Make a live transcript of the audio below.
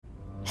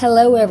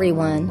Hello,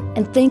 everyone,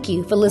 and thank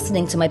you for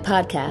listening to my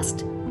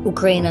podcast,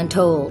 Ukraine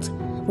Untold,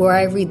 where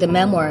I read the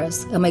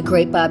memoirs of my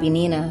great Bobby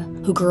Nina,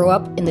 who grew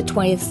up in the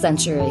 20th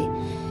century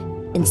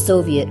in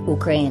Soviet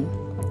Ukraine.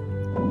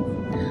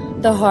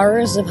 The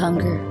Horrors of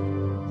Hunger,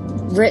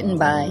 written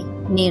by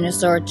Nina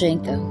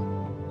Sorochenko,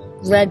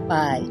 read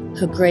by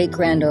her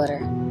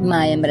great-granddaughter,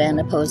 Maya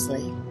Miranda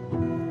Posley.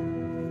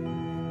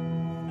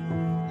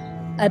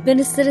 I've been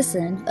a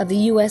citizen of the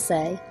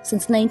USA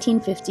since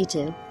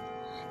 1952.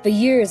 For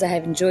years I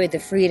have enjoyed the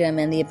freedom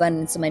and the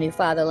abundance of my new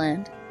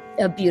fatherland,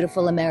 a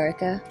beautiful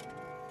America.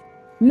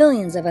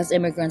 Millions of us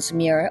immigrants from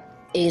Europe,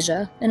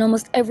 Asia, and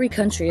almost every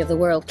country of the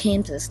world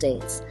came to the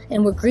States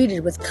and were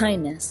greeted with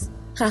kindness,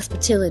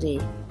 hospitality,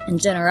 and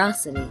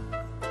generosity.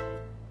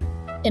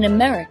 In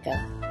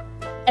America,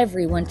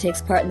 everyone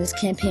takes part in this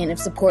campaign of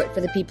support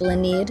for the people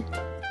in need,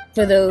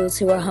 for those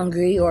who are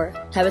hungry or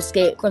have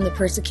escaped from the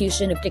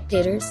persecution of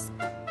dictators,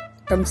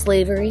 from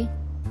slavery.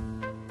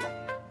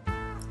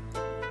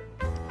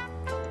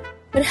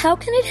 But how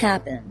can it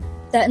happen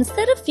that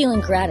instead of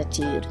feeling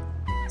gratitude,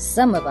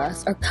 some of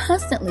us are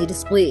constantly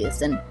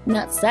displeased and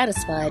not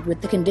satisfied with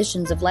the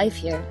conditions of life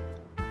here?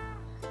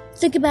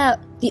 Think about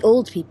the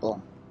old people,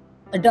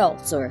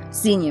 adults or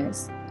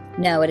seniors,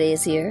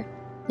 nowadays here,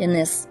 in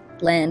this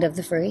land of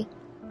the free.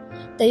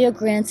 They are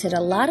granted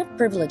a lot of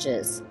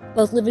privileges,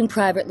 both living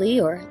privately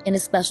or in a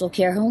special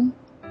care home.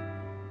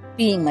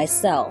 Being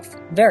myself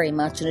very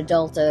much an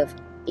adult of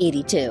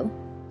 82,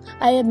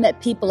 I have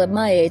met people of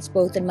my age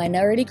both in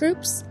minority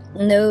groups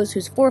and those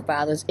whose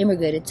forefathers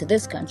immigrated to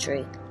this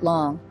country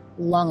long,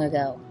 long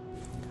ago.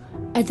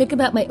 I think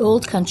about my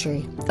old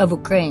country of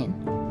Ukraine,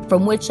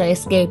 from which I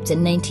escaped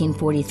in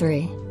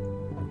 1943.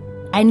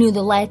 I knew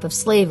the life of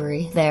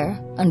slavery there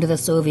under the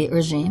Soviet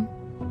regime.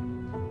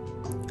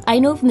 I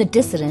know from the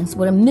dissidents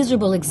what a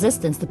miserable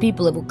existence the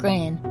people of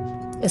Ukraine,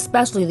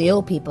 especially the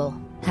old people,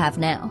 have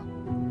now.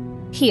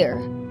 Here,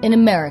 in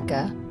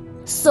America,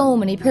 so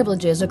many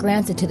privileges are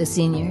granted to the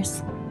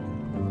seniors.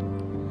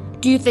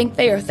 Do you think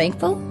they are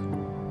thankful?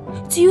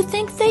 Do you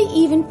think they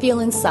even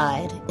feel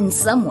inside, in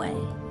some way,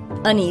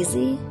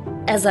 uneasy,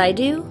 as I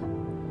do,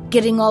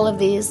 getting all of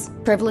these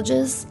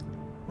privileges?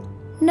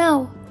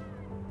 No,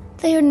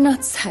 they are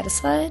not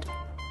satisfied.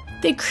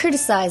 They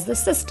criticize the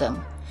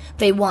system.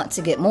 They want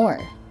to get more.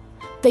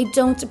 They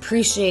don't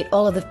appreciate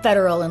all of the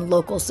federal and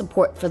local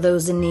support for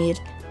those in need.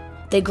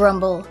 They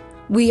grumble,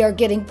 "We are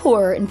getting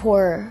poorer and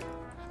poorer.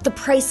 The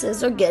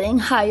prices are getting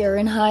higher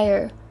and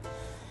higher.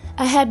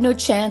 I had no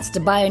chance to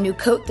buy a new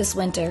coat this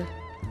winter,"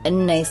 a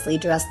nicely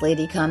dressed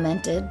lady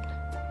commented.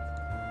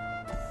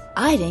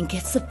 "I didn't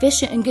get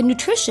sufficient and good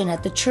nutrition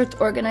at the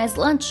church-organized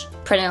lunch,"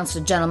 pronounced a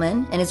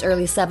gentleman in his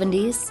early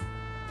 70s,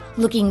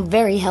 looking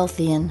very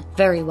healthy and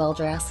very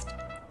well-dressed.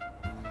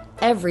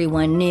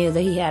 Everyone knew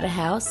that he had a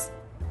house,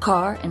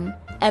 car, and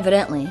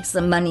evidently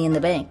some money in the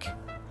bank.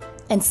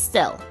 And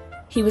still,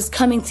 he was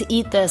coming to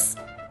eat this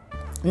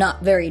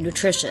not very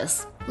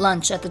nutritious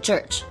lunch at the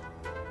church.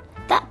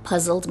 That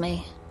puzzled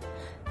me.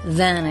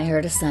 Then I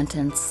heard a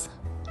sentence.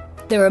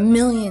 There are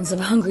millions of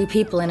hungry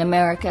people in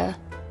America.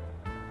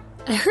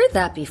 I heard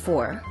that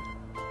before,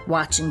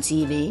 watching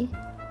TV,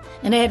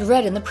 and I had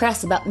read in the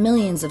press about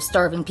millions of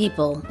starving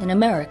people in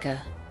America.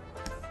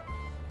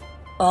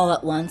 All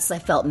at once I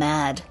felt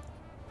mad.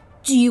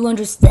 Do you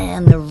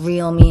understand the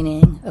real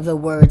meaning of the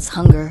words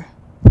hunger,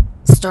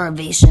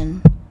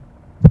 starvation?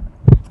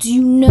 Do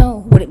you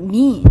know what it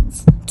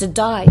means to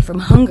die from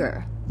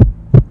hunger?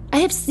 I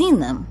have seen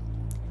them.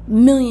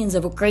 Millions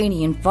of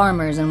Ukrainian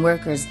farmers and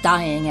workers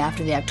dying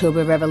after the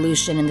October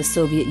Revolution in the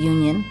Soviet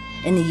Union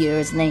in the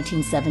years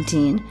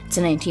 1917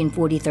 to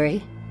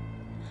 1943.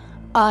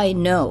 I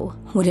know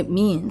what it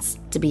means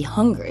to be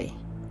hungry.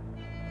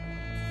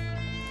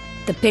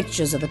 The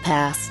pictures of the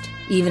past,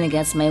 even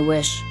against my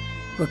wish,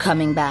 were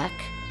coming back.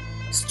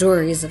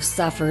 Stories of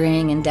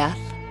suffering and death.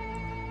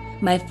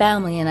 My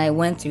family and I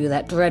went through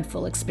that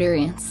dreadful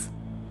experience.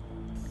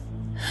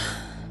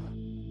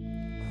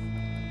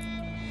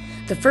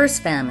 The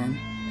first famine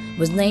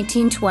was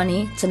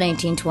 1920 to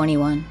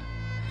 1921.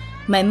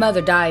 My mother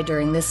died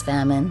during this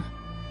famine.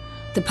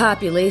 The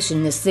population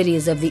in the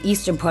cities of the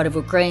eastern part of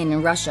Ukraine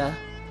and Russia,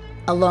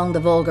 along the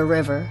Volga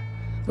River,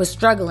 was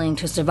struggling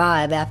to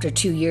survive after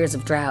 2 years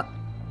of drought.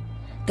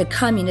 The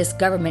communist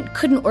government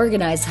couldn't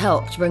organize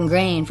help to bring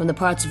grain from the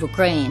parts of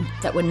Ukraine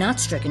that were not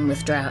stricken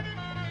with drought.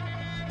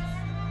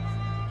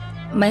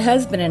 My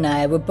husband and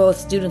I were both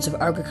students of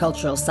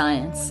agricultural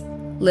science,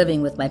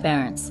 living with my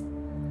parents.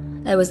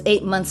 I was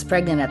 8 months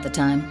pregnant at the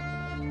time.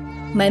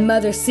 My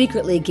mother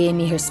secretly gave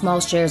me her small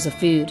shares of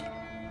food.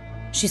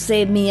 She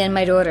saved me and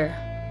my daughter,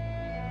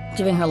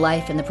 giving her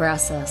life in the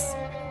process.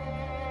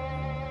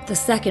 The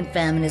second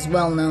famine is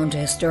well known to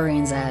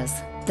historians as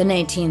the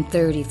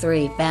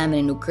 1933 famine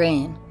in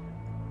Ukraine,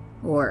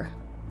 or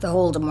the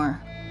Holodomor.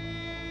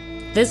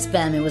 This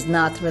famine was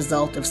not the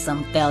result of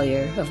some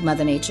failure of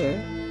Mother Nature.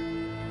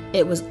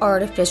 It was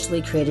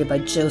artificially created by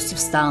Joseph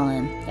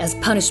Stalin as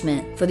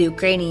punishment for the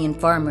Ukrainian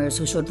farmers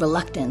who showed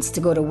reluctance to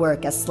go to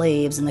work as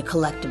slaves in the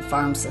collective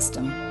farm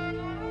system.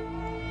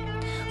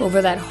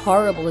 Over that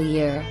horrible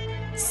year,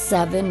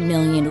 7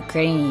 million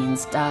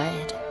Ukrainians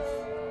died.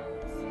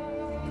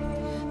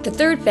 The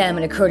third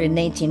famine occurred in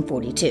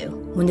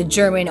 1942, when the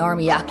German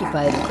army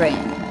occupied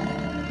Ukraine.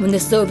 When the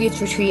Soviets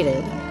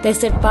retreated, they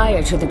set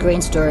fire to the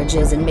grain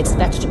storages and mixed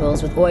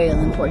vegetables with oil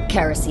and poured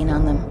kerosene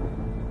on them.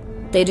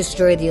 They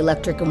destroyed the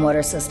electric and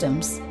water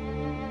systems.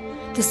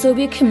 The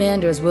Soviet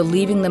commanders were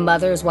leaving the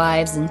mothers,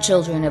 wives, and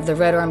children of the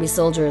Red Army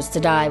soldiers to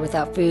die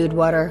without food,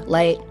 water,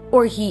 light,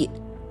 or heat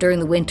during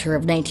the winter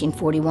of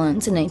 1941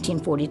 to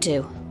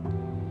 1942.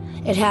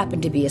 It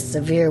happened to be a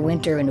severe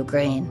winter in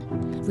Ukraine,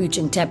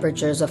 reaching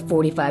temperatures of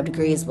 45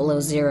 degrees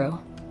below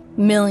zero.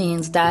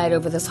 Millions died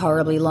over this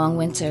horribly long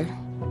winter,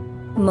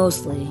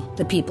 mostly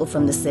the people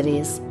from the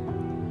cities.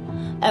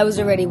 I was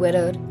already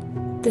widowed.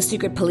 The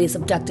secret police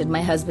abducted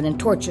my husband and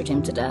tortured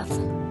him to death.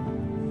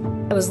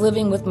 I was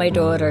living with my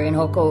daughter in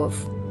Kharkov,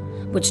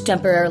 which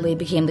temporarily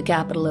became the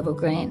capital of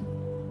Ukraine.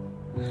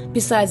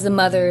 Besides the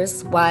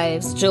mothers,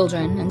 wives,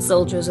 children, and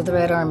soldiers of the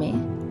Red Army,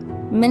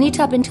 many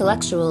top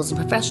intellectuals and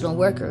professional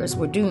workers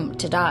were doomed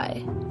to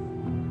die.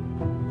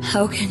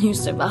 How can you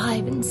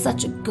survive in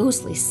such a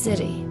ghostly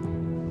city?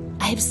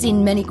 I have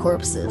seen many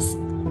corpses,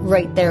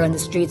 right there on the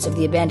streets of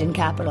the abandoned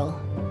capital.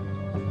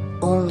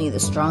 Only the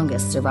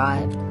strongest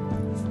survived.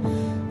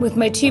 With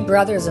my 2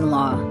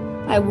 brothers-in-law,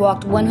 I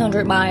walked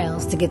 100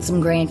 miles to get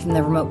some grain from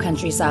the remote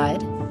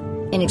countryside,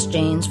 in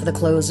exchange for the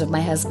clothes of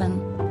my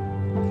husband.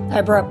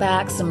 I brought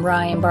back some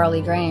rye and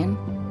barley grain.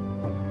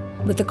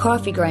 With the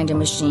coffee grinder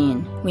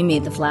machine, we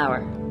made the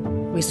flour.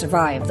 We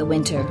survived the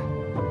winter.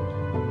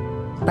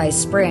 By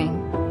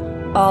spring,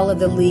 all of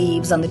the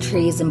leaves on the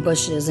trees and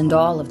bushes and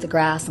all of the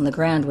grass on the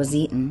ground was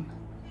eaten.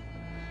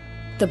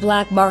 The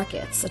black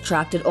markets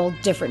attracted all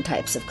different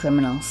types of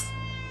criminals.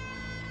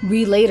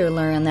 We later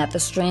learned that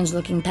the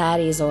strange-looking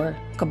patties, or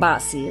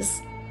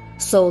kielbasis,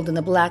 sold in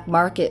the black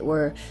market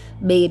were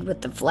made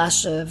with the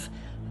flesh of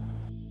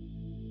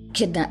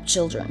kidnapped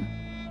children.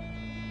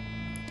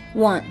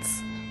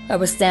 Once, I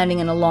was standing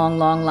in a long,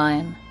 long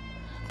line.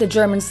 The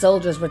German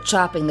soldiers were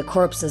chopping the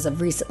corpses of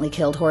recently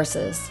killed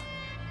horses.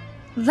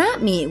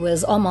 That meat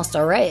was almost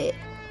all right,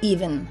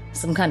 even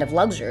some kind of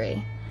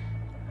luxury.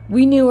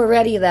 We knew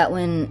already that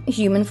when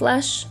human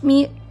flesh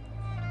meat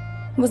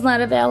was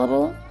not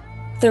available,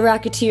 the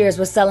racketeers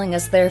were selling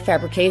us their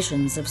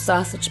fabrications of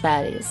sausage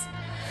patties,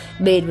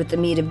 made with the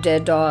meat of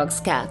dead dogs,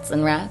 cats,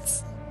 and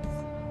rats.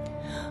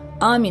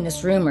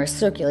 Ominous rumors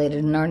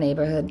circulated in our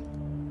neighborhood.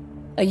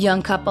 A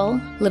young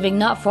couple, living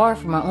not far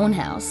from our own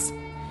house,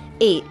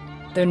 ate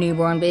their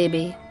newborn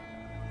baby.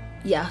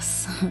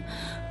 Yes,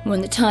 when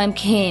the time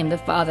came, the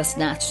father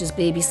snatched his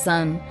baby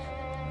son,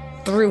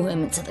 threw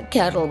him into the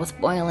kettle with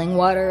boiling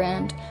water,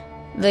 and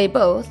they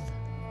both,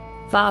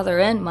 father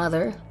and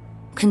mother,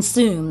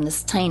 consumed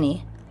this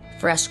tiny,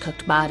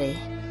 fresh-cooked body.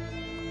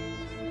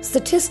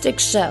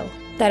 Statistics show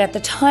that at the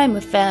time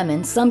of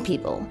famine, some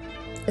people,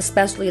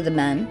 especially the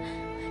men,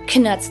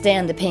 cannot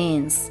stand the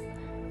pains,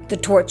 the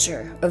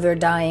torture of their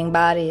dying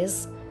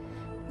bodies.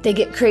 They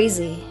get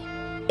crazy.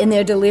 In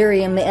their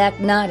delirium, they act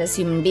not as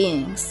human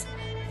beings.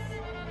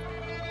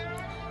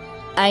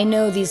 I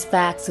know these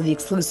facts are the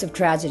exclusive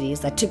tragedies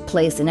that took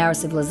place in our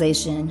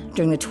civilization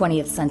during the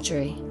 20th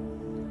century.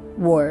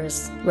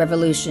 Wars,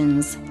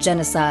 revolutions,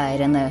 genocide,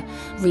 and the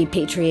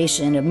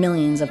repatriation of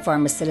millions of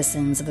former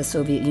citizens of the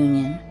Soviet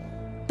Union,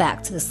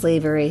 back to the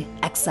slavery,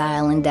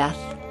 exile, and death,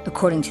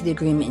 according to the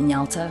agreement in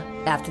Yalta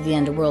after the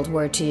end of World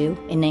War II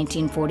in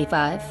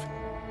 1945,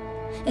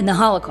 and the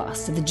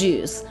Holocaust of the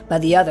Jews by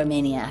the other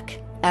maniac,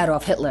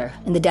 Adolf Hitler,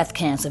 in the death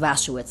camps of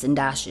Auschwitz and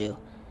Dachau.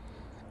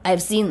 I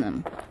have seen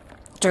them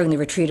during the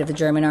retreat of the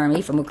German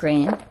army from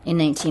Ukraine in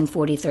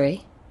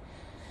 1943.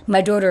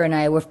 My daughter and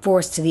I were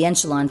forced to the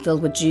echelon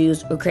filled with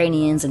Jews,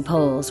 Ukrainians, and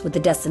Poles with the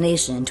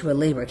destination to a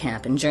labor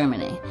camp in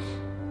Germany.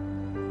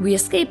 We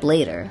escaped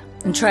later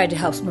and tried to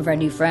help some of our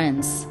new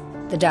friends,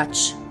 the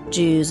Dutch,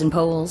 Jews, and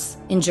Poles,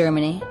 in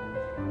Germany.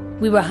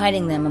 We were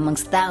hiding them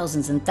amongst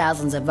thousands and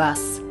thousands of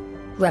us,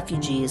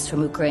 refugees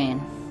from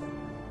Ukraine.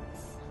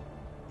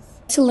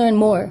 To learn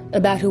more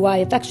about who I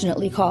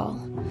affectionately call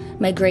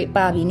my great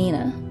Bobby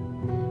Nina,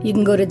 you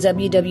can go to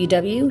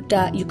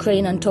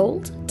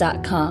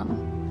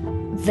www.ukraineuntold.com.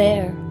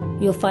 There,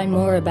 you'll find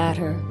more about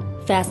her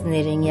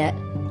fascinating yet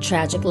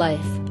tragic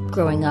life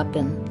growing up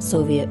in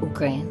Soviet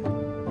Ukraine.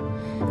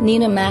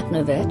 Nina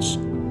Makhnovich,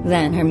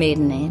 then her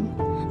maiden name,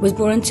 was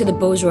born into the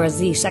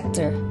bourgeoisie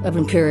sector of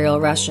Imperial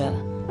Russia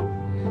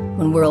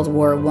when World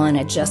War I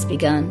had just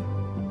begun.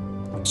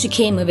 She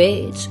came of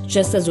age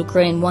just as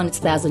Ukraine won its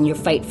 1,000-year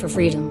fight for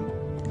freedom,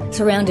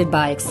 surrounded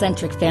by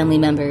eccentric family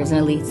members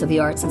and elites of the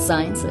arts and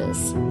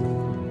sciences.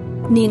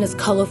 Nina's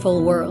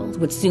colorful world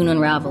would soon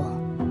unravel.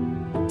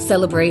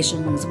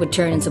 Celebrations would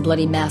turn into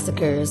bloody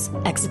massacres,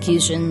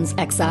 executions,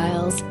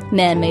 exiles,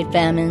 man-made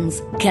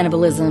famines,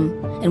 cannibalism,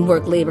 and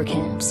work labor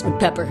camps would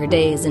pepper her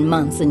days and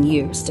months and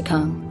years to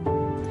come.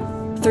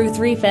 Through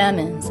 3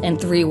 famines and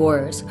 3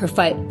 wars, her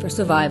fight for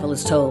survival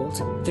is told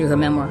through her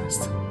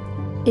memoirs.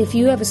 If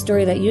you have a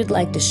story that you'd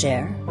like to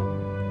share,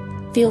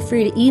 feel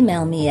free to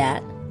email me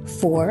at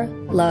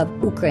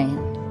forloveukraine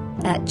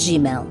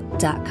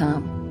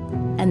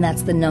 4@gmail.com. And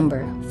that's the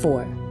number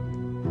 4.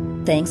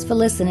 Thanks for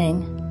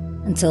listening.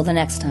 Until the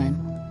next time.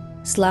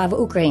 Slava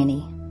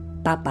Ukraini.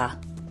 Papa.